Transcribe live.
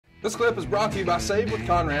This clip is brought to you by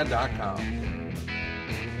SaveWithConrad.com.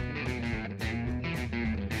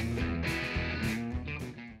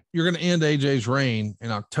 You're going to end AJ's reign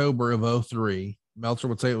in October of 2003. Meltzer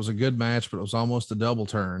would say it was a good match, but it was almost a double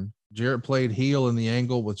turn. Jarrett played heel in the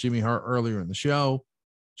angle with Jimmy Hart earlier in the show.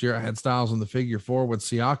 Jarrett had Styles in the figure four when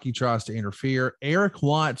Siaki tries to interfere. Eric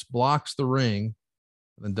Watts blocks the ring.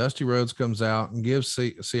 And then Dusty Rhodes comes out and gives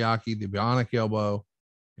Siaki the bionic elbow.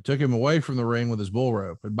 He took him away from the ring with his bull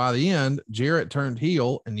rope. And by the end, Jarrett turned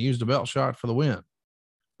heel and used a belt shot for the win.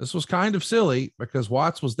 This was kind of silly because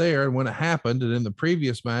Watts was there and when it happened, and in the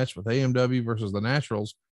previous match with AMW versus the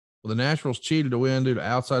Naturals, well, the Naturals cheated to win due to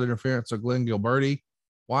outside interference of Glenn Gilberti.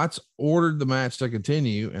 Watts ordered the match to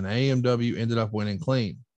continue, and AMW ended up winning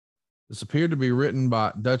clean. This appeared to be written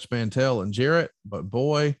by Dutch Mantell and Jarrett, but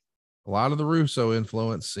boy, a lot of the Russo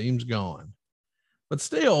influence seems gone. But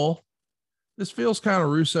still, this feels kind of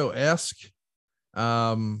Russo-esque.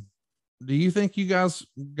 Do you think you guys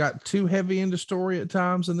got too heavy into story at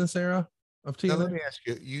times in this era of TNA? Now, let me ask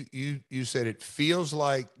you, you said it feels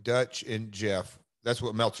like Dutch and Jeff. That's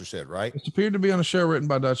what Meltzer said, right? It appeared to be on a show written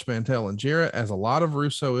by Dutch Mantell and Jarrett, as a lot of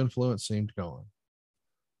Russo influence seemed gone.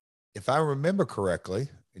 If I remember correctly,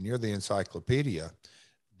 and you're the encyclopedia,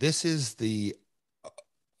 this is the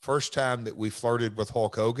first time that we flirted with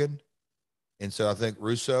Hulk Hogan. And so I think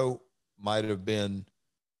Russo might have been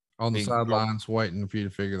on the sidelines waiting for you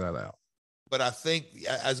to figure that out. But I think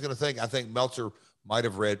I think Meltzer might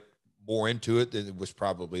have read more into it than it was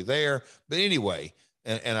probably there. But anyway,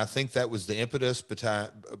 and I think that was the impetus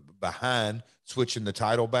behind switching the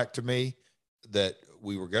title back to me, that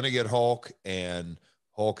we were going to get Hulk and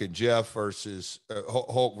Jeff versus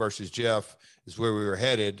Hulk versus Jeff is where we were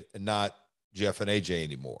headed, and not Jeff and AJ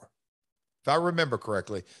anymore. If I remember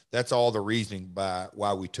correctly, that's all the reasoning by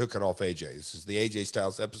why we took it off AJ. This is the AJ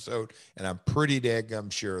Styles episode, and I'm pretty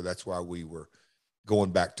daggum sure that's why we were going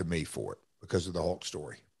back to me for it, because of the Hulk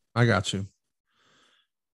story. I got you.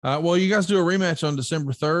 Well, you guys do a rematch on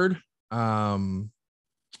December 3rd.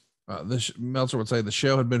 Meltzer would say the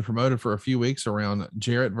show had been promoted for a few weeks around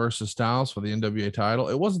Jarrett versus Styles for the NWA title.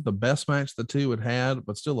 It wasn't the best match the two had,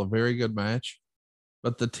 but still a very good match.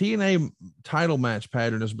 But the TNA title match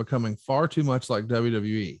pattern is becoming far too much like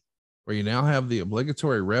WWE, where you now have the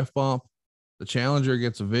obligatory ref bump. The challenger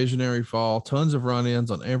gets a visionary fall, tons of run-ins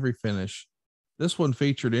on every finish. This one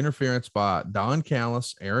featured interference by Don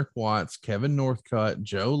Callis, Eric Watts, Kevin Northcutt,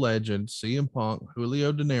 Joe Legend, CM Punk,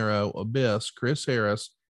 Julio De Niro, Abyss, Chris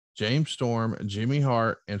Harris, James Storm, Jimmy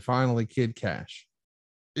Hart, and finally Kid Cash.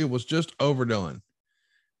 It was just overdone.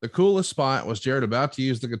 The coolest spot was Jarrett about to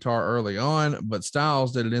use the guitar early on, but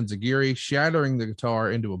Styles did it enziguri, shattering the guitar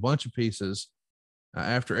into a bunch of pieces.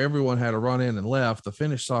 After everyone had a run in and left, the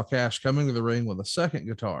finish saw Cash coming to the ring with a second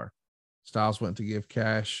guitar. Styles went to give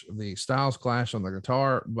Cash the Styles Clash on the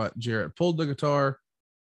guitar, but Jarrett pulled the guitar.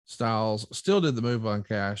 Styles still did the move on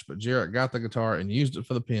Cash, but Jarrett got the guitar and used it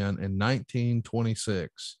for the pin in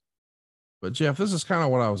 1926. But Jeff, this is kind of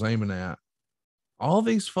what I was aiming at. All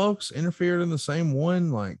these folks interfered in the same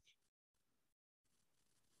one. Like,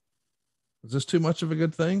 is this too much of a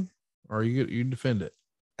good thing, or you defend it,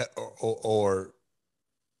 or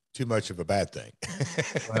too much of a bad thing?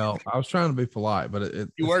 Well, I was trying to be polite, but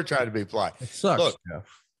you were trying to be polite. It sucks. Look,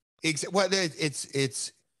 Jeff. Well,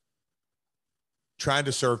 it's trying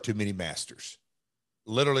to serve too many masters.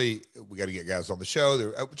 Literally, we got to get guys on the show.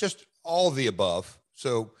 They're just all of the above.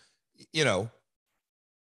 So, no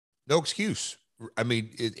excuse. I mean,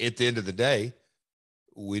 at the end of the day,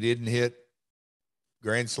 we didn't hit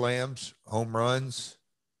grand slams, home runs,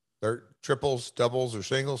 triples, doubles, or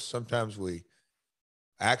singles. Sometimes we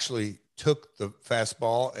actually took the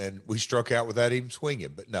fastball and we struck out without even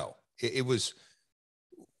swinging. But no, it was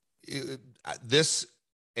this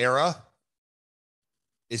era,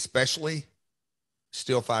 especially,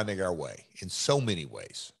 still finding our way in so many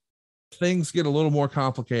ways. Things get a little more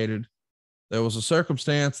complicated. There was a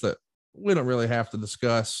circumstance that we don't really have to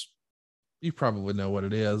discuss. You probably know what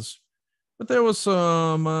it is, but there was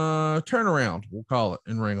some turnaround, we'll call it,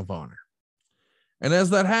 in Ring of Honor. And as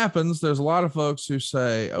that happens, there's a lot of folks who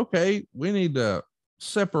say, okay, we need to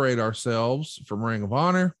separate ourselves from Ring of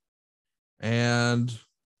Honor. And,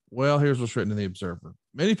 well, here's what's written in the Observer.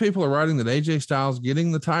 Many people are writing that AJ Styles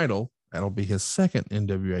getting the title, that'll be his second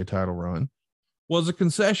NWA title run, was a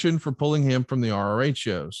concession for pulling him from the ROH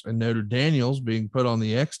shows, and noted Daniels being put on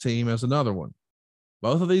the X team as another one.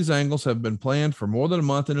 Both of these angles have been planned for more than a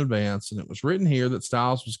month in advance, and it was written here that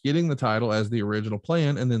Styles was getting the title as the original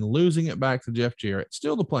plan and then losing it back to Jeff Jarrett,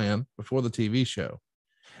 still the plan, before the TV show.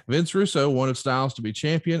 Vince Russo wanted Styles to be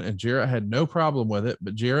champion, and Jarrett had no problem with it,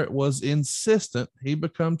 but Jarrett was insistent he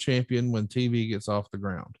become champion when TV gets off the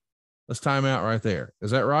ground. Let's time out right there.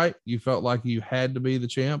 Is that right? You felt like you had to be the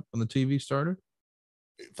champ when the TV started?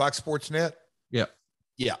 Fox Sports Net? Yeah.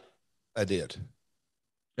 Yeah, I did.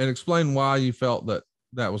 And explain why you felt that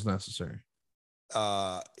that was necessary.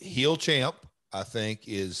 Heel champ, I think,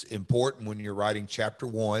 is important when you're writing chapter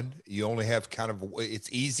 1. You only have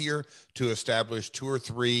it's easier to establish 2 or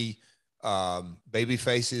 3 baby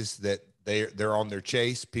faces that they're on their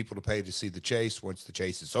chase, people to pay to see the chase. Once the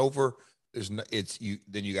chase is over,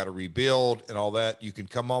 then you got to rebuild and all that. You can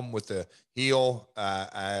come on with a heel.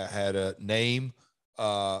 I had a name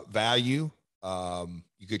value.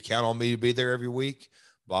 You could count on me to be there every week.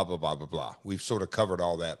 Blah, blah, blah, blah, blah. We've sort of covered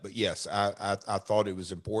all that. But yes, I thought it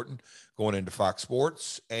was important going into Fox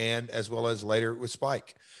Sports, and as well as later with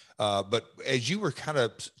Spike. But as you were kind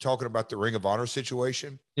of talking about the Ring of Honor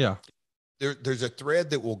situation, yeah, there's a thread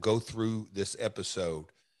that will go through this episode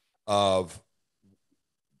of,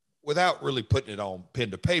 without really putting it on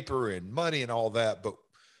pen to paper and money and all that, but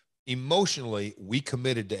emotionally, we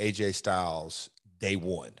committed to AJ Styles day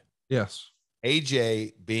one. Yes.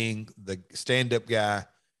 AJ being the stand-up guy.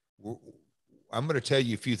 I'm going to tell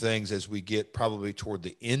you a few things as we get probably toward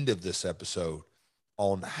the end of this episode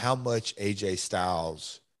on how much AJ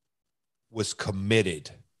Styles was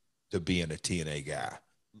committed to being a TNA guy.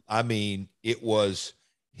 I mean,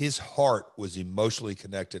 his heart was emotionally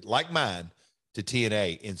connected, like mine, to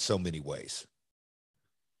TNA in so many ways.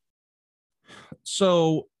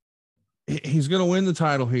 So he's going to win the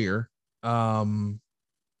title here.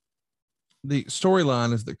 The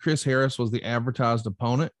storyline is that Chris Harris was the advertised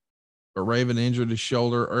opponent, but Raven injured his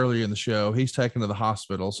shoulder earlier in the show. He's taken to the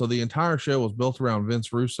hospital. So the entire show was built around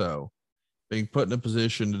Vince Russo being put in a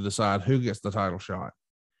position to decide who gets the title shot.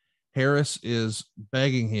 Harris is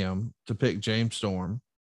begging him to pick James Storm.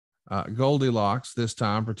 Goldilocks, this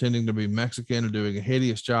time pretending to be Mexican and doing a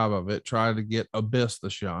hideous job of it, tried to get Abyss the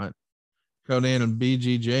shot. Conan and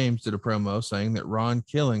BG James did a promo saying that Ron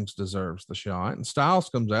Killings deserves the shot, and Styles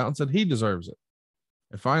comes out and said he deserves it.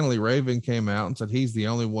 And finally, Raven came out and said he's the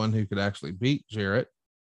only one who could actually beat Jarrett.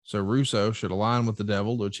 So Russo should align with the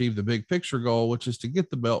devil to achieve the big picture goal, which is to get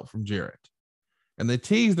the belt from Jarrett. And they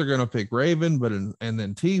tease they're going to pick Raven, and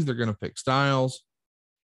then tease they're going to pick Styles.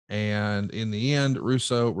 And in the end,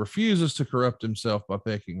 Russo refuses to corrupt himself by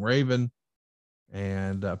picking Raven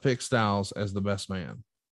and picks Styles as the best man.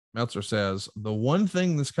 Meltzer says, the one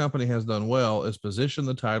thing this company has done well is position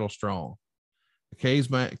the title strong. The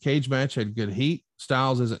cage match had good heat.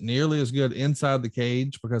 Styles isn't nearly as good inside the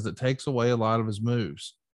cage because it takes away a lot of his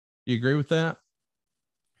moves. Do you agree with that?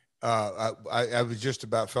 I was just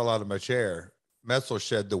about fell out of my chair. Metzler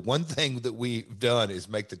said the one thing that we've done is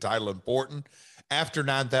make the title important after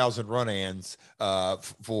 9,000 run-ins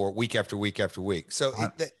for week after week after week. So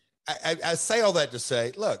I say all that to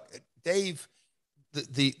say, look, Dave,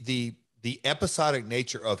 the episodic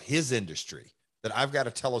nature of his industry, that I've got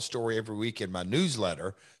to tell a story every week in my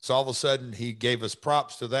newsletter. So all of a sudden he gave us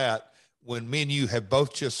props to that when me and you have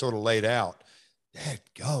both just sort of laid out,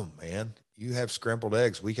 dadgum, man, you have scrambled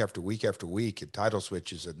eggs week after week after week and title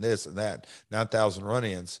switches and this and that, 9,000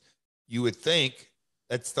 run-ins. You would think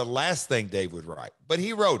that's the last thing Dave would write, but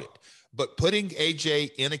he wrote it. But putting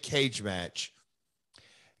AJ in a cage match,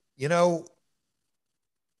 you know,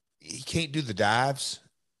 he can't do the dives,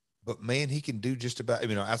 but man, he can do just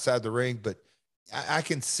about, outside the ring. But I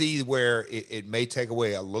can see where it may take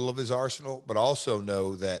away a little of his arsenal, but also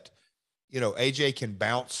know that, AJ can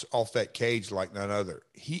bounce off that cage like none other.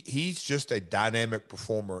 He's just a dynamic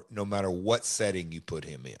performer, no matter what setting you put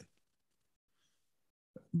him in.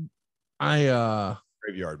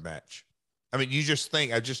 Graveyard match. I mean, you just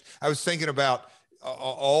think, I was thinking about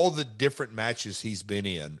all the different matches he's been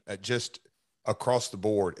in, just across the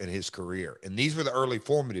board in his career. And these were the early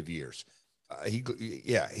formative years.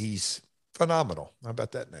 He's phenomenal. How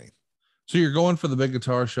about that name? So you're going for the big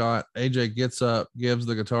guitar shot. AJ gets up, gives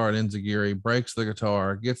the guitar an enziguri, breaks the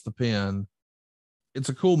guitar, gets the pin. It's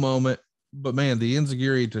a cool moment, but man, the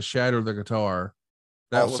enziguri to shatter the guitar,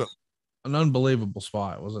 that was an unbelievable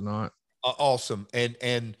spot, was it not? Awesome. And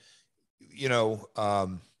the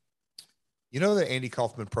Andy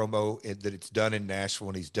Kaufman promo that it's done in Nashville,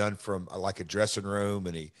 and he's done from like a dressing room,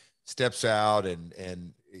 and he steps out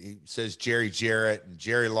and he says Jerry Jarrett and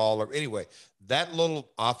Jerry Lawler. Anyway, that little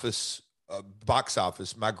office, box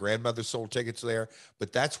office, my grandmother sold tickets there,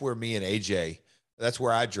 but that's where me and AJ, that's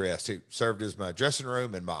where I dressed. It served as my dressing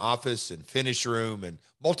room and my office and finish room and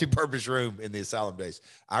multi-purpose room in the Asylum days.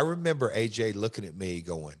 I remember AJ looking at me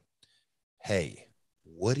going, hey,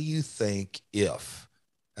 what do you think if,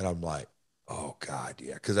 And I'm like, oh God,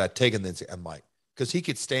 yeah. Cause I'd taken this, I'm like, cause he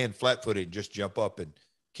could stand flat footed and just jump up and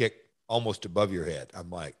kick almost above your head. I'm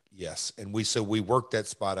like, yes. And we worked that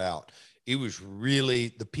spot out. It was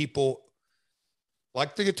really, the people,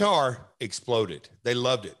 like the guitar, exploded. They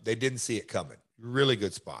loved it. They didn't see it coming. Really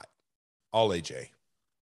good spot. All AJ.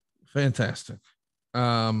 Fantastic.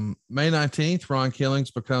 May 19th, Ron Killings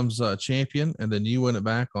becomes champion, and then you win it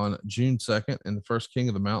back on June 2nd in the first King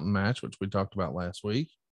of the Mountain match, which we talked about last week.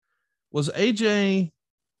 Was AJ,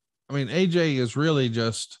 I mean, AJ is really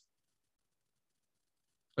just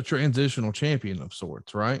a transitional champion of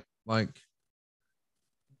sorts, right? Like,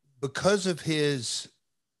 because of his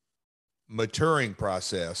maturing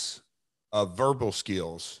process of verbal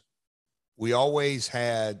skills, we always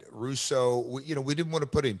had Russo. We didn't want to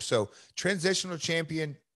put him. So transitional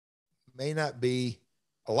champion may not be.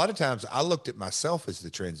 A lot of times, I looked at myself as the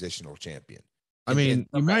transitional champion. I mean,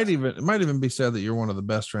 it might even be said that you're one of the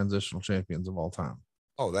best transitional champions of all time.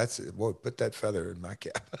 Oh, that's it. Well, put that feather in my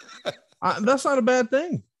cap. That's not a bad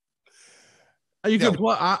thing. You can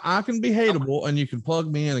I can be hateable, and you can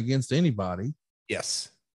plug me in against anybody. Yes,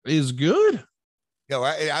 is good. No,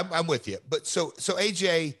 I'm with you. But so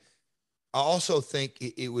AJ, I also think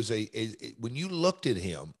it was when you looked at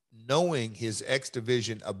him, knowing his X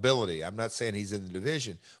division ability. I'm not saying he's in the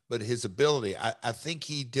division, but his ability. I think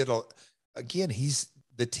he did he's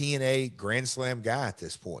the TNA Grand Slam guy at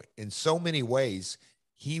this point. In so many ways,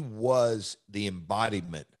 he was the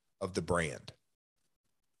embodiment of the brand.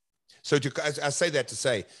 So I say that to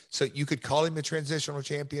say, so you could call him a transitional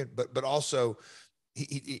champion, but also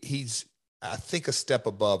he's, I think, a step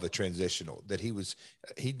above a transitional that he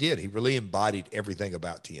really embodied everything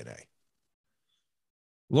about TNA.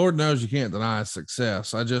 Lord knows you can't deny his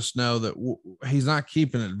success. I just know that he's not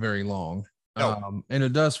keeping it very long. No. And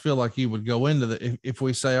it does feel like he would go into if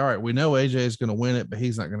we say, all right, we know AJ is going to win it, but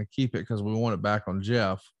he's not going to keep it because we want it back on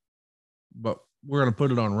Jeff, but we're going to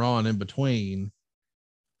put it on Ron in between.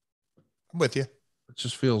 I'm with you. It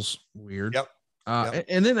just feels weird. Yep.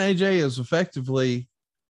 And then AJ is effectively,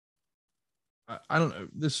 I don't know,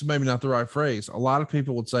 this is maybe not the right phrase. A lot of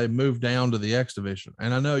people would say move down to the X division.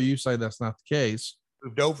 And I know you say that's not the case.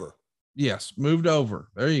 Moved over. Yes, moved over.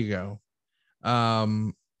 There you go.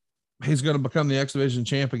 He's going to become the X division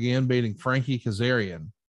champ again, beating Frankie Kazarian.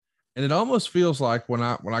 And it almost feels like when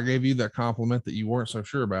I gave you that compliment that you weren't so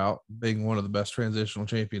sure about being one of the best transitional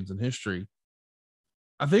champions in history,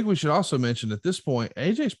 I think we should also mention at this point,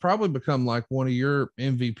 AJ's probably become like one of your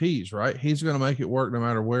MVPs, right? He's going to make it work no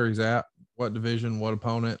matter where he's at, what division, what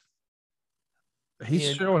opponent.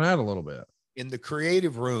 He's showing out a little bit. In the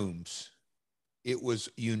creative rooms, it was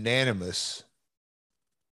unanimous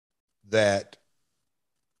that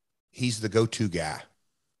he's the go-to guy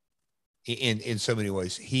in so many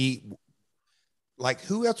ways. Who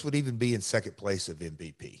else would even be in second place of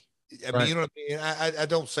MVP? I mean, you know what I mean? I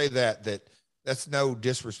don't say that's no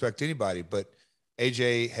disrespect to anybody, but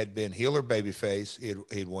AJ had been heel or babyface. He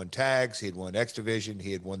had won tags. He had won X division.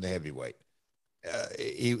 He had won the heavyweight.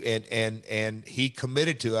 He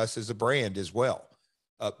committed to us as a brand as well.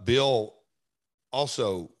 Bill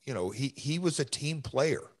also, he was a team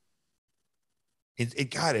player.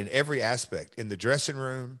 It got in every aspect. In the dressing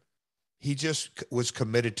room, he just was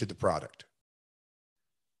committed to the product.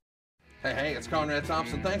 Hey, it's Conrad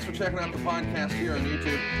Thompson. Thanks for checking out the podcast here on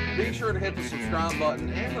YouTube. Be sure to hit the subscribe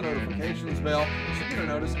button and the notifications bell so you don't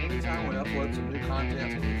notice anytime we upload some new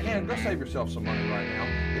content. And go save yourself some money right now.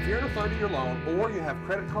 If you're in a 30-year loan or you have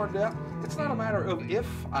credit card debt, it's not a matter of if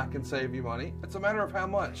I can save you money. It's a matter of how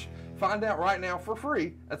much. Find out right now for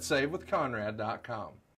free at SaveWithConrad.com.